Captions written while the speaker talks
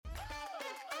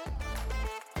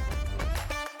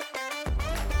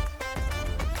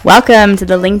Welcome to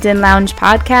the LinkedIn Lounge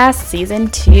Podcast,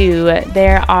 Season 2.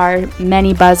 There are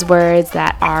many buzzwords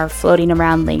that are floating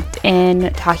around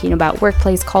LinkedIn, talking about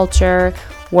workplace culture,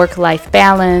 work-life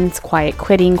balance, quiet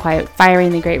quitting, quiet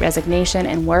firing, the great resignation,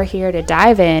 and we're here to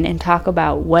dive in and talk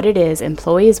about what it is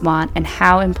employees want and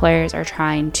how employers are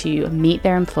trying to meet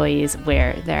their employees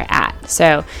where they're at.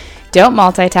 So don't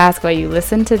multitask while you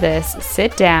listen to this.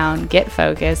 Sit down, get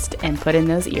focused, and put in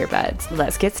those earbuds.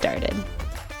 Let's get started.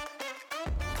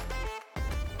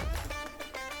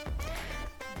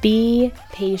 Be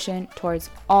patient towards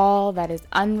all that is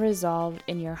unresolved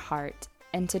in your heart,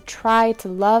 and to try to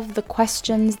love the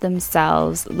questions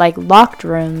themselves like locked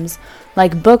rooms,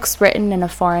 like books written in a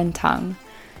foreign tongue.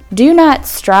 Do not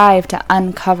strive to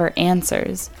uncover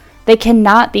answers. They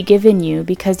cannot be given you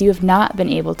because you have not been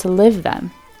able to live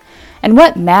them. And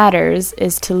what matters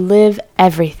is to live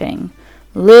everything.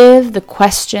 Live the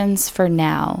questions for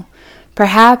now.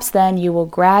 Perhaps then you will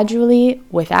gradually,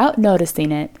 without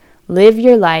noticing it, live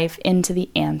your life into the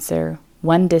answer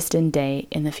one distant day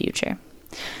in the future.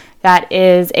 That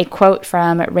is a quote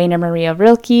from Rainer Maria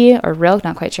Rilke, or Rilke,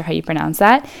 not quite sure how you pronounce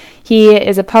that. He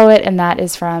is a poet, and that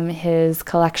is from his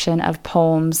collection of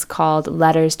poems called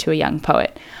Letters to a Young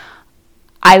Poet.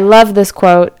 I love this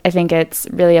quote. I think it's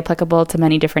really applicable to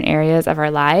many different areas of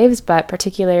our lives, but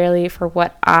particularly for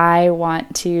what I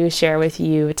want to share with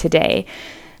you today.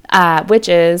 Which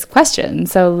is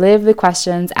questions. So live the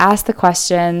questions, ask the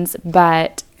questions,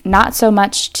 but not so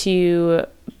much to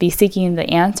be seeking the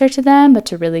answer to them, but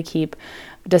to really keep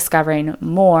discovering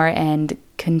more and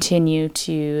continue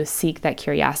to seek that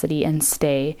curiosity and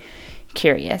stay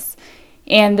curious.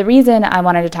 And the reason I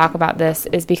wanted to talk about this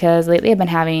is because lately I've been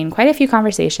having quite a few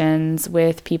conversations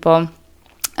with people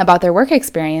about their work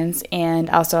experience, and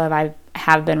also I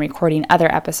have been recording other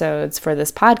episodes for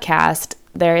this podcast.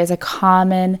 There is a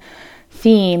common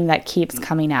theme that keeps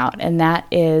coming out, and that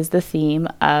is the theme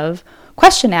of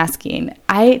question asking.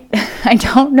 I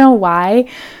don't know why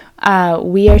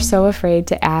we are so afraid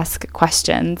to ask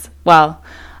questions. Well,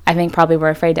 I think probably we're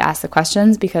afraid to ask the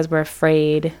questions because we're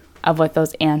afraid of what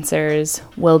those answers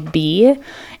will be.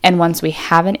 And once we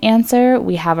have an answer,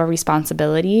 we have a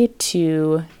responsibility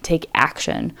to take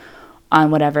action on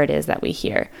whatever it is that we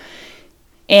hear.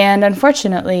 And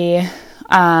unfortunately,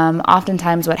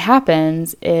 oftentimes what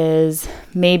happens is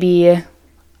maybe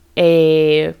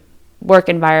a work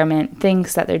environment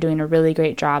thinks that they're doing a really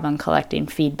great job on collecting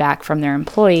feedback from their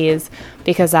employees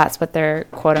because that's what they're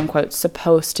quote unquote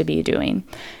supposed to be doing.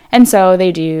 And so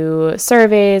they do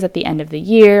surveys at the end of the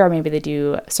year, or maybe they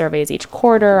do surveys each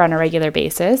quarter on a regular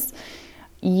basis.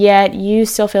 Yet you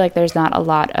still feel like there's not a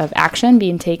lot of action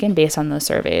being taken based on those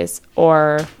surveys,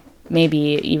 or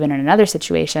maybe even in another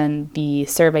situation, the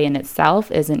survey in itself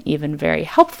isn't even very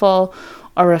helpful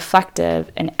or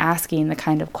reflective in asking the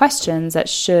kind of questions that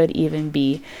should even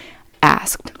be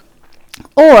asked.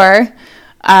 Or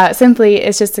simply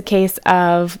it's just a case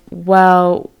of,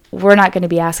 well, we're not going to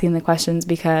be asking the questions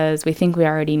because we think we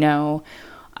already know,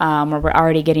 or we're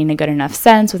already getting a good enough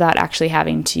sense without actually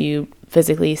having to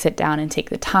physically sit down and take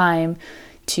the time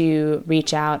to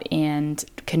reach out and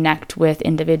connect with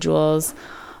individuals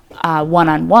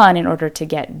one-on-one in order to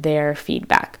get their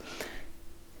feedback.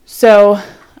 So,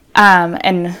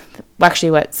 and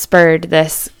actually what spurred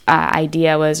this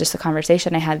idea was just a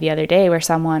conversation I had the other day where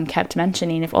someone kept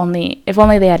mentioning if only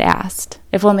they had asked,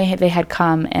 if only they had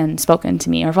come and spoken to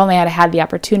me, or if only I had the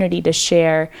opportunity to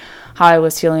share how I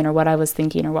was feeling or what I was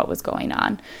thinking or what was going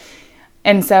on.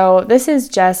 And so this is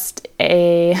just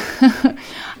a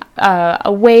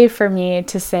way for me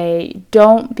to say,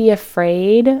 don't be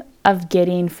afraid of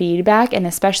getting feedback, and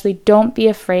especially don't be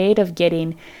afraid of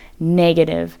getting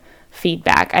negative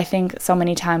feedback. I think so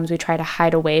many times we try to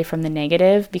hide away from the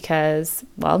negative because,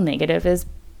 well, negative is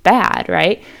bad,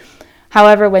 right?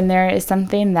 However, when there is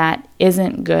something that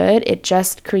isn't good, it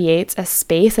just creates a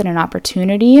space and an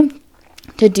opportunity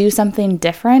to do something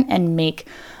different and make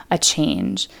a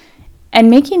change. And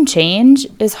making change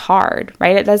is hard,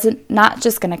 right? It doesn't, not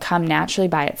just going to come naturally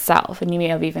by itself. And you may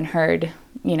have even heard,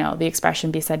 the expression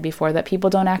be said before that people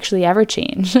don't actually ever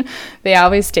change. They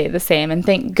always stay the same. And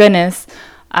thank goodness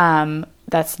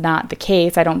that's not the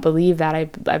case. I don't believe that.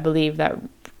 I believe that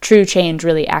true change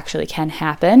really actually can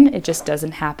happen. It just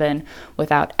doesn't happen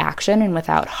without action and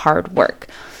without hard work.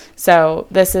 So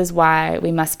this is why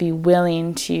we must be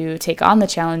willing to take on the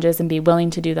challenges and be willing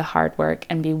to do the hard work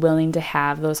and be willing to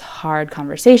have those hard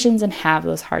conversations and have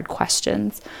those hard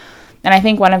questions. And I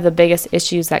think one of the biggest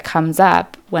issues that comes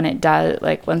up when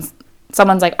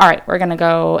someone's like, all right, we're going to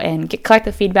go and collect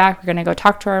the feedback. We're going to go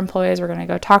talk to our employees. We're going to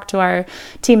go talk to our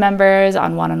team members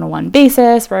on one-on-one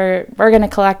basis. We're going to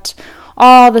collect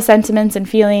all the sentiments and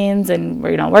feelings, and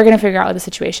we're going to figure out what the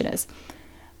situation is.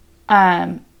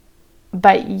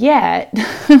 But yet,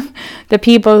 the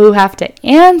people who have to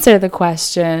answer the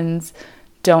questions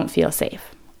don't feel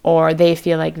safe, or they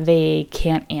feel like they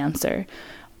can't answer,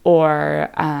 or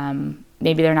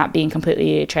maybe they're not being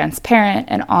completely transparent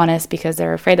and honest because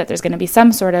they're afraid that there's going to be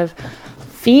some sort of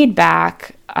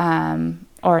feedback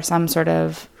or some sort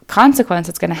of consequence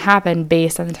that's going to happen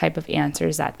based on the type of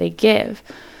answers that they give.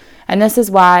 And this is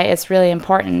why it's really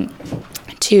important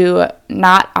to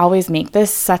not always make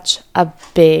this such a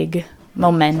big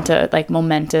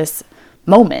momentous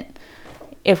moment.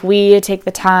 If we take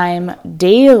the time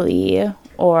daily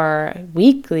or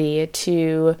weekly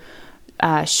to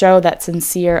show that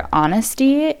sincere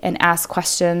honesty and ask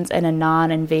questions in a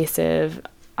non-invasive,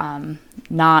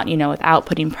 without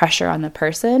putting pressure on the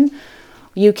person,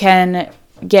 you can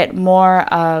get more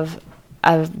of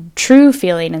a true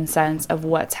feeling and sense of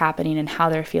what's happening and how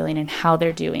they're feeling and how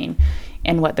they're doing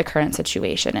and what the current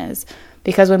situation is.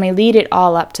 Because when we lead it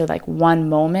all up to like one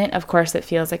moment, of course, it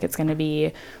feels like it's going to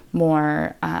be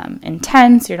more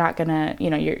intense. You're not going to,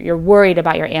 you're worried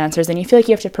about your answers, and you feel like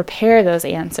you have to prepare those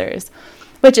answers,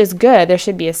 which is good. There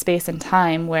should be a space and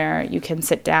time where you can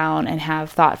sit down and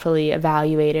have thoughtfully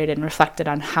evaluated and reflected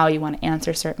on how you want to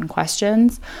answer certain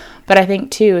questions. But I think,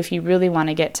 too, if you really want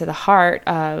to get to the heart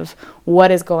of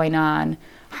what is going on,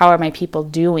 how are my people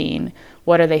doing,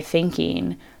 what are they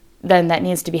thinking, then that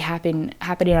needs to be happening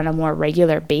on a more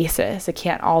regular basis. It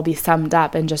can't all be summed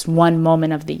up in just one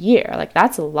moment of the year. Like,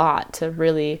 that's a lot to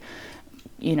really,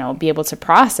 be able to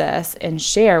process and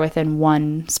share within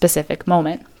one specific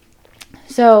moment.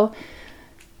 So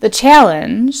the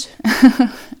challenge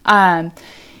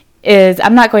is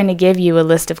I'm not going to give you a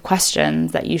list of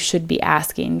questions that you should be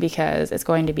asking, because it's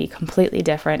going to be completely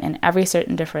different in every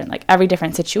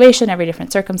different situation, every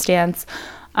different circumstance,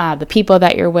 the people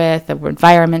that you're with, the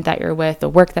environment that you're with, the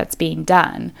work that's being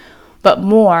done. But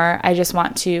more, I just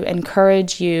want to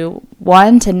encourage you,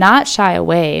 one, to not shy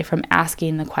away from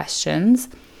asking the questions.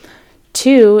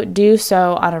 Two, do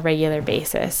so on a regular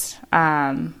basis.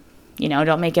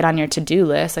 Don't make it on your to-do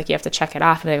list. Like, you have to check it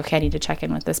off and be like, okay, I need to check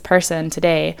in with this person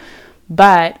today.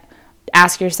 But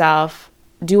ask yourself,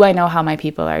 do I know how my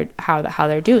people are, how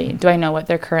they're doing? Do I know what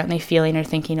they're currently feeling or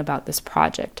thinking about this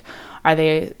project? Are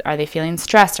they feeling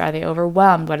stressed? Are they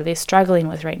overwhelmed? What are they struggling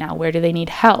with right now? Where do they need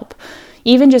help?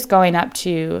 Even just going up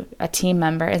to a team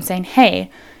member and saying,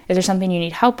 hey, is there something you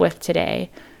need help with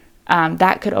today?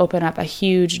 That could open up a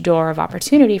huge door of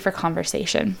opportunity for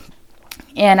conversation.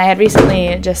 And I had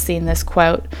recently just seen this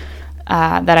quote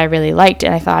that I really liked,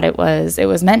 and I thought it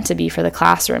was meant to be for the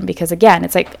classroom, because again,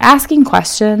 it's like asking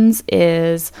questions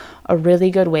is a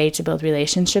really good way to build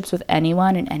relationships with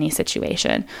anyone in any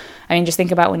situation. I mean, just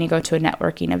think about when you go to a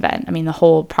networking event. I mean, the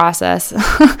whole process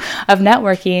of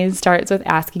networking starts with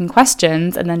asking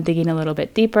questions and then digging a little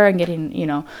bit deeper and getting,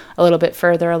 a little bit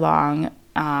further along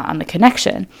on the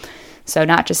connection. So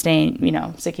not just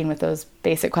sticking with those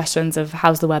basic questions of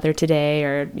how's the weather today,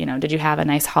 or, did you have a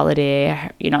nice holiday?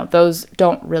 Those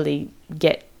don't really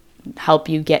help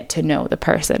you get to know the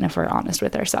person, if we're honest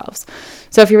with ourselves.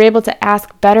 So if you're able to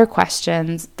ask better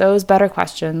questions, those better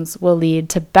questions will lead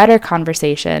to better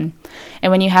conversation.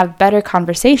 And when you have better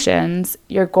conversations,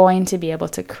 you're going to be able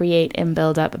to create and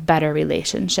build up better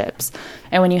relationships.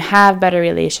 And when you have better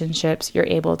relationships, you're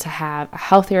able to have a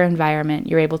healthier environment,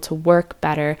 you're able to work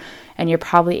better, and you're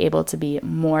probably able to be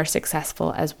more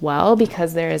successful as well,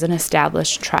 because there is an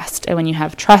established trust. And when you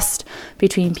have trust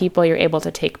between people, you're able to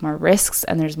take more risks,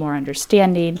 and there's more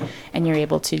understanding, and you're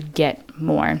able to get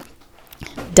more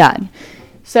done.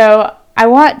 So I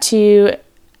want to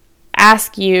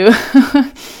ask you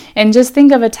and just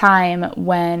think of a time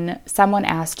when someone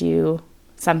asked you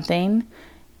something,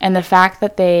 and the fact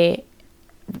that they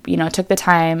took the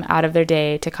time out of their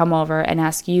day to come over and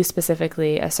ask you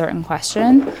specifically a certain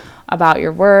question about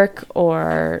your work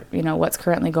or, what's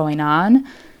currently going on,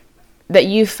 that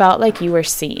you felt like you were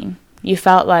seen. You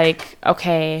felt like,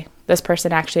 okay, this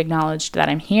person actually acknowledged that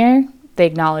I'm here. They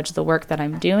acknowledged the work that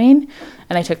I'm doing,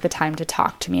 and they took the time to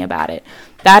talk to me about it.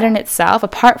 That in itself,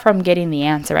 apart from getting the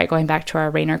answer, right, going back to our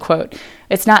Rainer quote,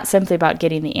 it's not simply about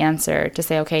getting the answer to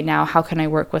say, okay, now how can I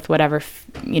work with whatever,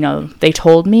 they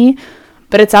told me?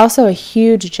 But it's also a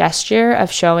huge gesture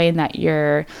of showing that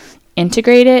you're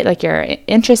integrated, like you're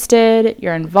interested,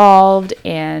 you're involved,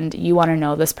 and you want to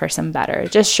know this person better.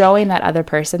 Just showing that other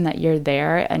person that you're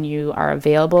there and you are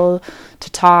available to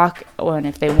talk, and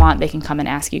if they want, they can come and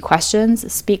ask you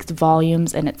questions, speaks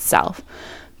volumes in itself.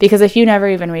 Because if you never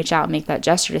even reach out and make that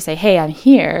gesture to say, hey, I'm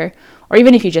here, or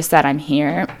even if you just said, I'm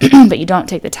here, but you don't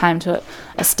take the time to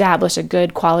establish a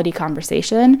good quality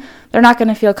conversation, they're not going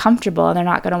to feel comfortable and they're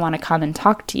not going to want to come and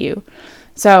talk to you.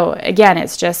 So again,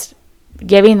 it's just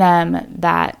giving them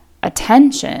that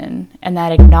attention and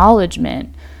that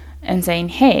acknowledgement and saying,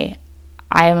 hey,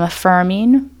 I am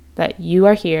affirming that you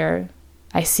are here.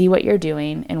 I see what you're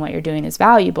doing, and what you're doing is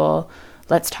valuable.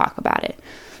 Let's talk about it.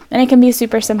 And it can be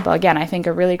super simple. Again, I think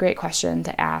a really great question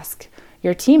to ask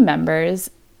your team members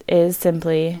is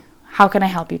simply, how can I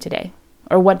help you today?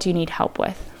 Or what do you need help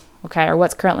with? Okay. Or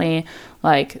what's currently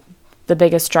like the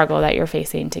biggest struggle that you're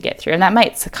facing to get through? And that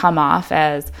might come off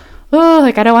as, oh,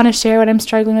 like I don't want to share what I'm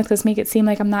struggling with because make it seem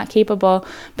like I'm not capable.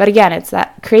 But again, it's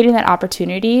that creating that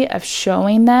opportunity of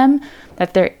showing them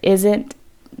that there isn't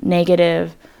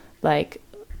negative like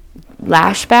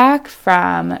lashback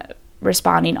from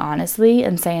responding honestly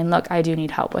and saying, look, I do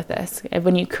need help with this. And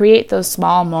when you create those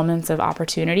small moments of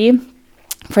opportunity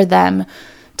for them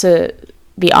to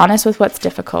be honest with what's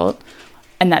difficult,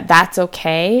 and that that's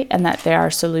okay, and that there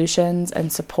are solutions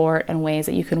and support and ways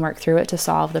that you can work through it to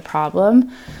solve the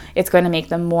problem, it's going to make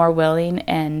them more willing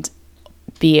and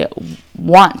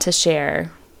want to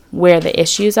share where the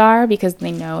issues are, because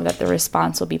they know that the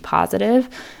response will be positive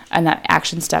and that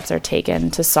action steps are taken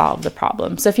to solve the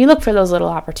problem. So if you look for those little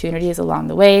opportunities along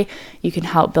the way, you can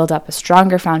help build up a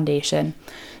stronger foundation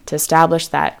to establish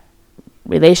that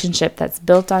relationship that's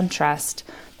built on trust,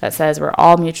 that says we're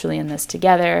all mutually in this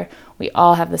together. We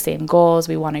all have the same goals.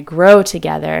 We want to grow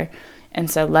together.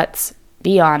 And so let's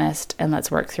be honest and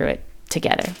let's work through it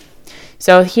together.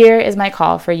 So here is my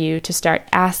call for you to start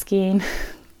asking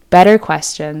better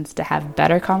questions, to have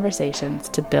better conversations,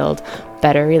 to build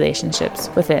better relationships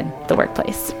within the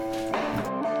workplace.